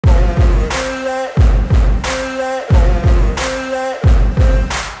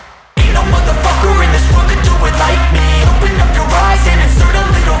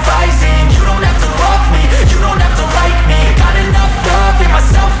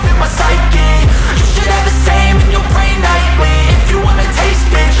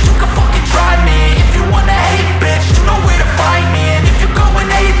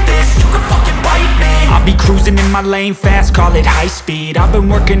my lane fast, call it high speed. I've been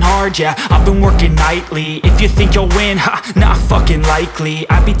working hard, yeah, I've been working nightly. If you think you'll win, ha, not fucking likely.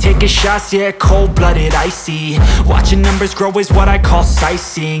 I be taking shots, yeah, cold-blooded, icy. Watching numbers grow is what I call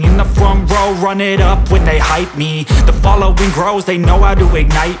sightseeing. In the front row, run it up when they hype me. The following grows, they know how to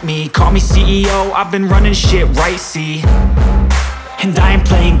ignite me. Call me CEO, I've been running shit right, see. And I ain't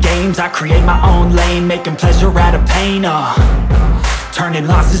playing games, I create my own lane, making pleasure out of pain, turning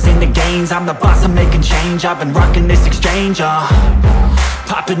losses into gains. I'm the boss, I'm making change. I've been rocking this exchange,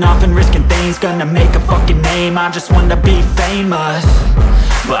 popping off and risking things. Gonna make a fucking name, I just wanna be famous.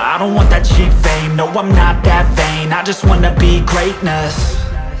 But I don't want that cheap fame, no I'm not that vain. I just wanna be greatness.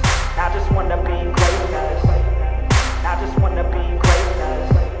 I just wanna be greatness. I just wanna be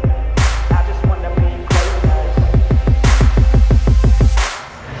greatness. I just wanna be greatness.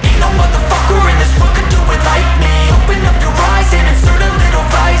 Ain't no motherfucker in this world could do it like me. Open up your eyes and insert a little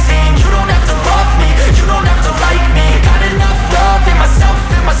rising. You don't have to love me, you don't have to like me. Got enough love in myself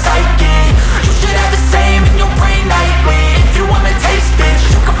and my psyche. You should have the same in your brain nightly. If you wanna taste, bitch,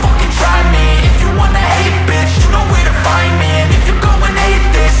 you can fucking try me. If you wanna hate, bitch, you know where to find me. And if you go and hate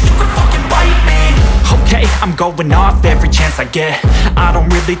this, you can fucking bite me. Okay, I'm going off every chance I get. I don't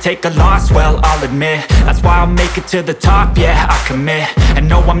really take a loss, well, I'll admit. That's why I'll make it to the top, yeah, I commit. And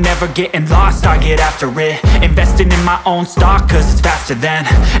no, I'm never getting lost, I get after it. Investing in my own stock, cause it's faster than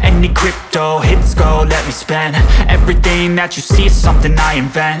any crypto hits go, let me spend. Everything that you see is something I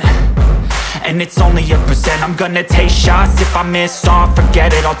invent. And it's only a percent. I'm gonna take shots. If I miss all,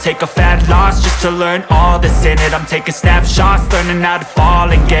 forget it. I'll take a fat loss just to learn all that's in it. I'm taking snapshots, learning how to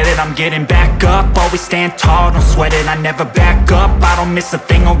fall and get it. I'm getting back up, always stand tall, don't sweat it. I never back up, I don't miss a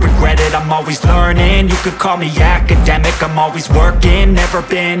thing or regret it. I'm always learning, you could call me academic. I'm always working, never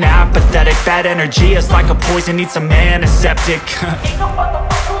been apathetic. Bad energy is like a poison, needs some antiseptic. Ain't no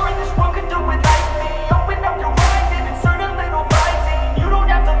motherfucker in this world could do it like me. Open up your eyes and insert a little rising. You don't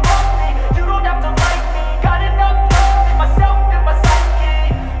have to love me, you don't have to like me. Got enough love in myself and my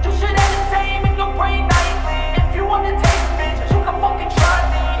psyche. You should have the same in your brain nightly. If you wanna taste, bitch, you can fucking try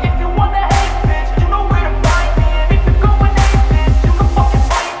me. If you wanna hate, bitch, you know where to find me. And if you go and hate this, you can fucking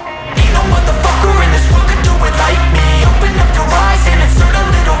fight me. Ain't no motherfucker in this world could do it like me. Open up your eyes and insert a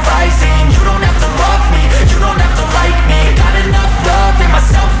little rising. You don't have to love me, you don't have to like me. Got enough love in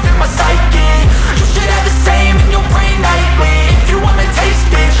myself and my psyche. You should have the same in your brain nightly. If you wanna taste,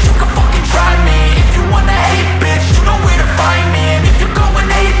 bitch, you can fucking try me. If you wanna hate, bitch, you know where to find me. And if you go and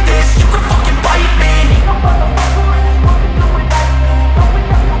hate this, you can fucking bite me. Ain't no motherfucker in this world could do it like me. Open up your eyes and insert a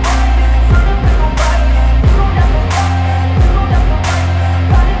little rising. You don't have to love me, you don't have to like me.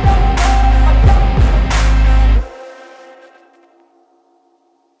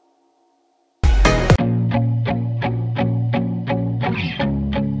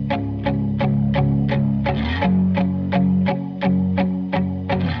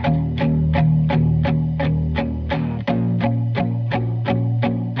 Got enough love in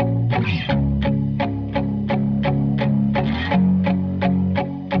myself.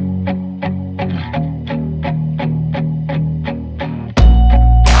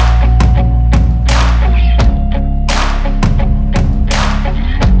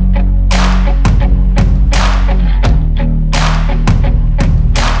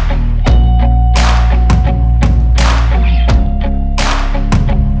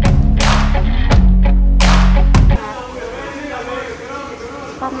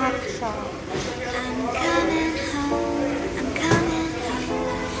 Pemaksa. I'm coming home, I'm coming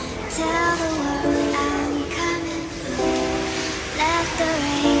home. Tell the world I'm coming home. Let the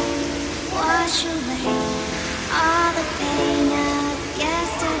rain wash away all the pain of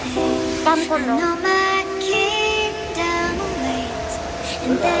yesterday. I know my kingdom awaits,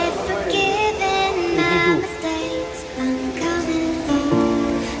 and they've forgiven my mistakes. I'm coming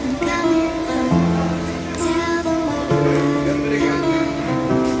home, I'm coming home. Tell the world I'm coming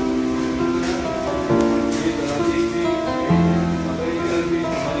home.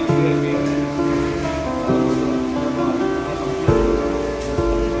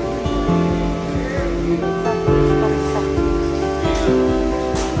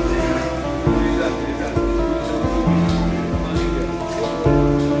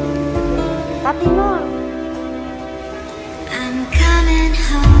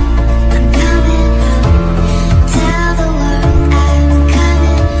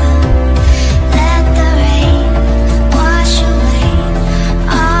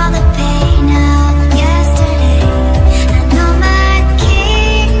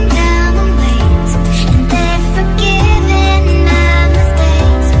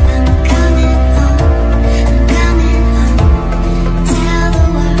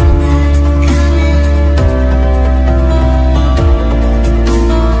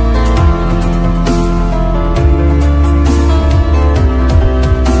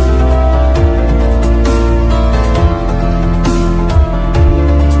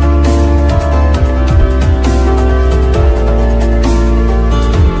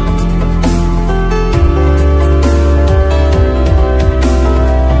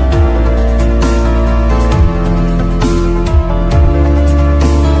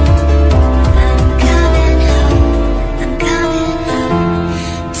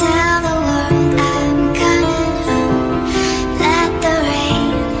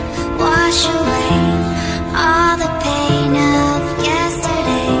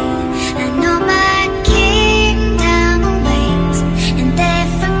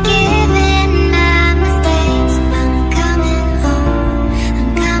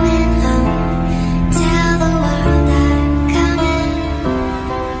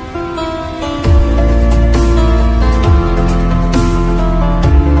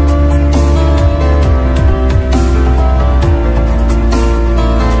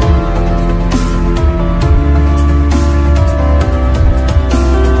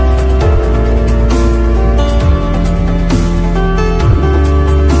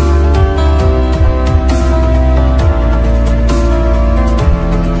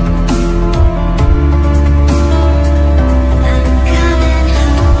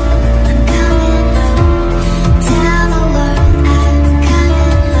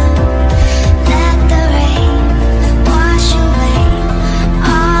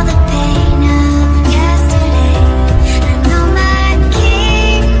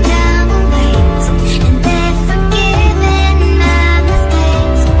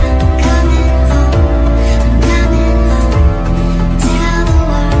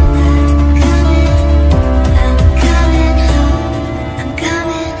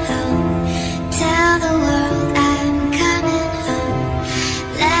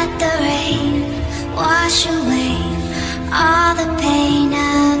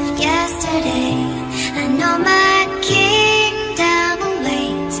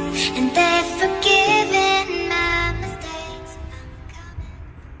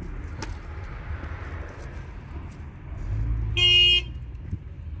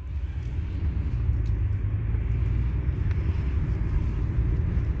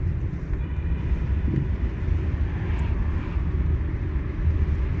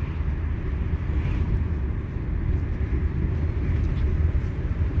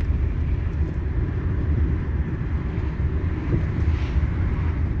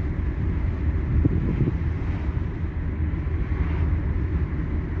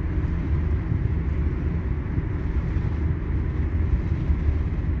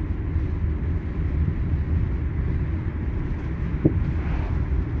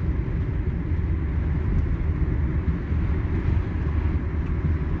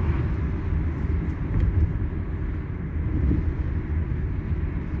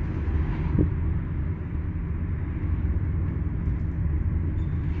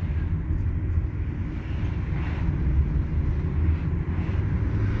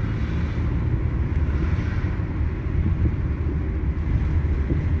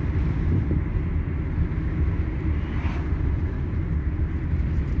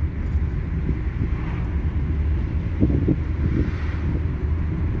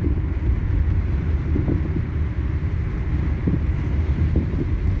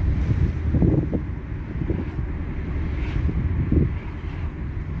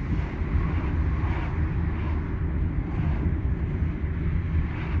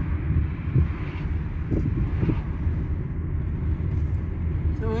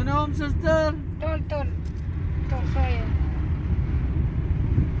 Welcome, sister. Tol. Saya.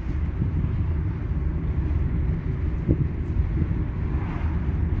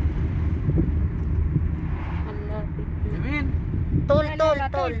 Malapit na. Yamin. Tol. Tol.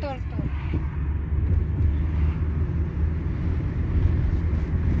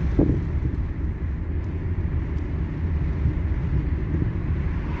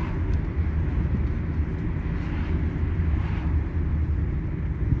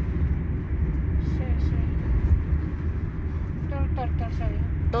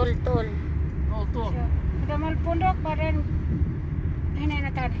 Oh, to. Udah mal pondok badan ini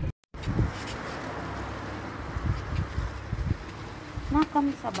tadi. Na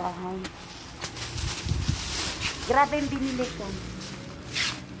kami sa bahay. Grabe yung binili ko.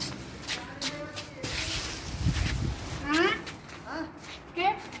 Ha?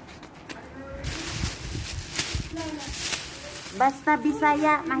 Okay? Basta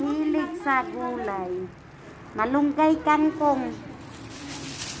Bisaya, mahilig sa gulay. Malunggay kangkong.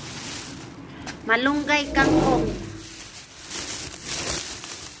 Malunggay kangkong.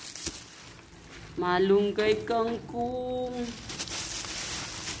 Malunggay kangkong.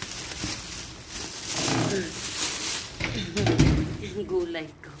 Gulay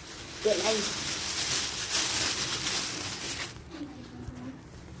ko. Gulay.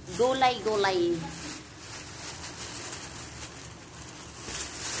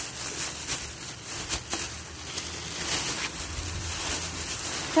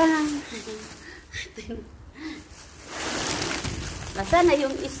 Nasaan na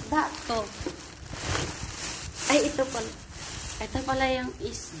yung isda to? Ay, ito pala. Ito pala yung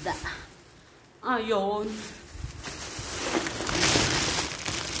isda. Ayun.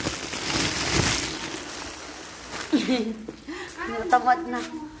 Natamad na.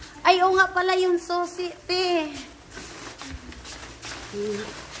 Ay, o nga pala yung susi, te.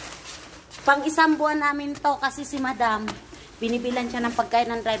 Pang isang buwan namin to kasi si madam, binibilan siya ng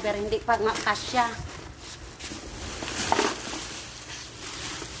pagkain ng driver, hindi pa nga kasya.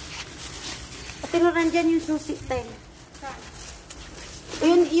 At nandyan yung susi, te.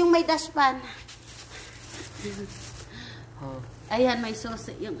 Yung may dashpan. Oh. Ayan, may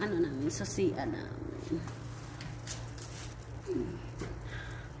susi. Yung ano namin, susian namin.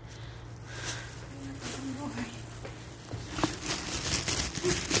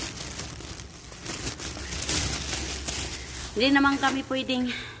 Hindi naman kami pwedeng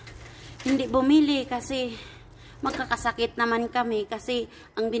hindi bumili kasi magkakasakit naman kami kasi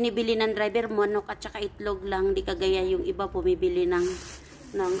ang binibili ng driver manok at saka itlog lang, di kagaya yung iba bumibili ng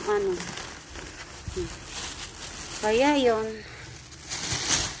ano. Kaya yon,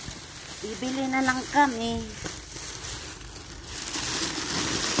 bibili na lang kami.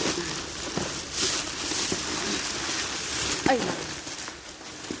 Ay,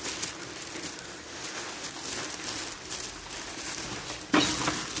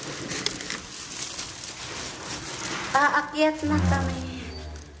 aakyat na kami.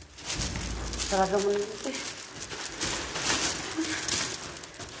 Talaga mo nito.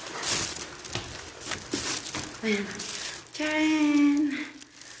 Ayan. Charan!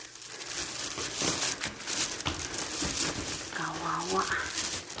 Kawawa.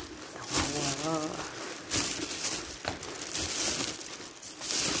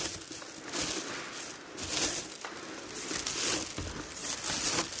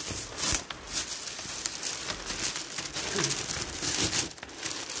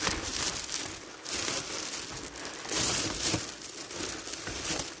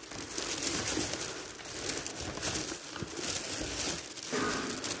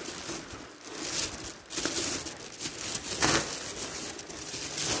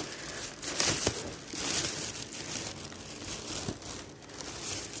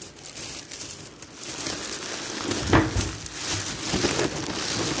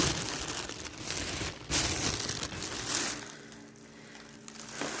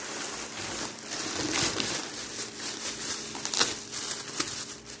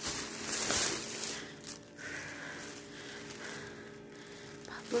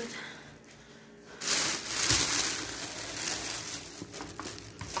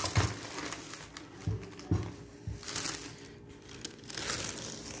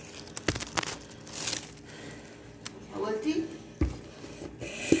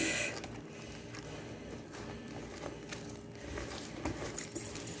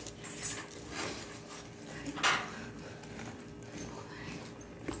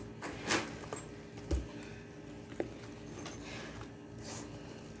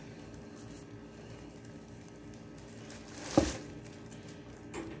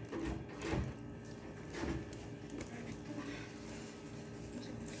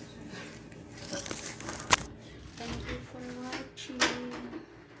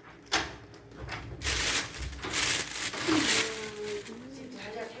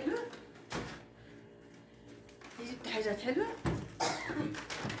 حاجات حلوة؟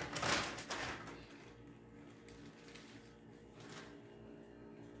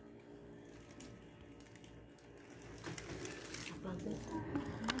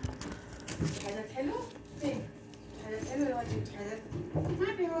 حاجات حلوة؟ ايه حاجات حلوة ولا حاجات؟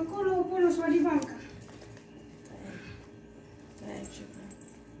 ما في كله سوالي بانكا